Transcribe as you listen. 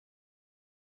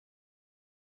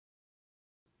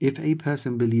If a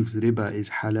person believes riba is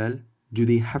halal, do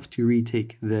they have to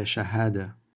retake their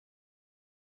shahaadah?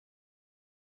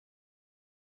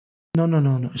 No,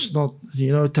 it's not.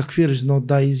 Takfir is not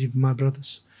that easy, my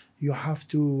brothers. You have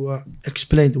to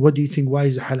explain, what do you think, why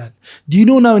is it halal? Do you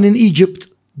know now in Egypt,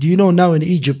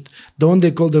 the one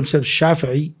they call themselves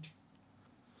Shafi'i,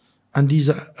 and these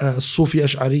are Sufi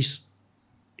Ash'aris,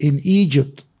 in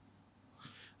Egypt,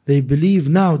 they believe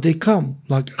now, they come,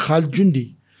 like Khalid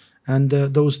Jundi, and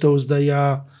those they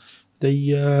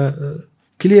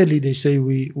clearly they say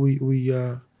we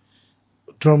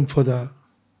drum for the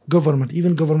government.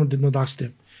 Even government did not ask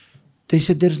them. They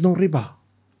said there is no riba.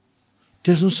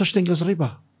 There's no such thing as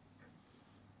riba.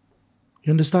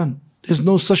 You understand? There's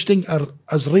no such thing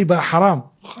as riba, haram.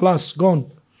 Khalas,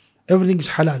 gone. Everything is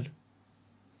halal.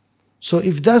 So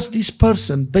if that's this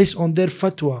person, based on their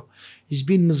fatwa, is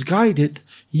being misguided,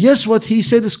 yes, what he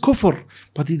said is kufr,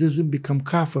 but he doesn't become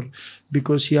kafir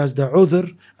because he has the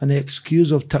udhr and the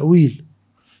excuse of ta'wil.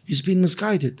 He's been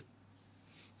misguided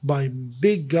by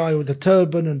big guy with a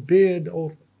turban and beard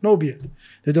or no beard.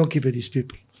 They don't keep it, these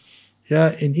people.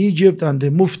 Yeah, in Egypt, and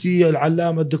the mufti,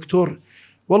 al-allama, al-doctor,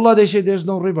 wallah, they say there's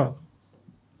no riba.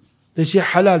 They say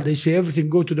halal. They say everything,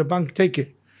 go to the bank, take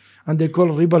it. And they call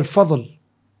riba al-fadl.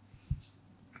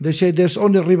 They say there's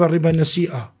only riba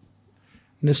nasi'ah.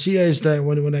 Nasi'ah is that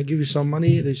when I give you some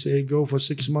money, they say go for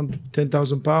 6 months,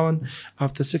 £10,000.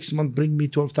 After 6 months, bring me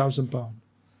 £12,000.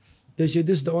 They say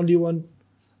this is the only one,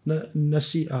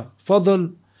 nasi'ah.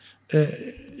 Fadl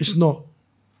is no.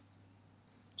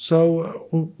 So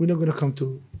we're not going to come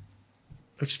to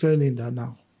explaining that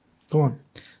now. Go on.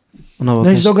 No,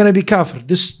 he's not going to be kafir.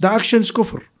 The action is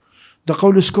kufr. The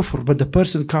qawl is kufr, but the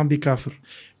person can't be kafir.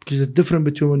 Because it's different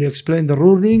between when you explain the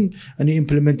ruling and you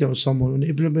implement it on someone. When you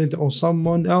implement it on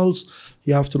someone else,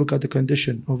 you have to look at the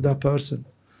condition of that person.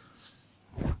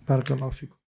 Barakallahu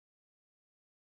fikum.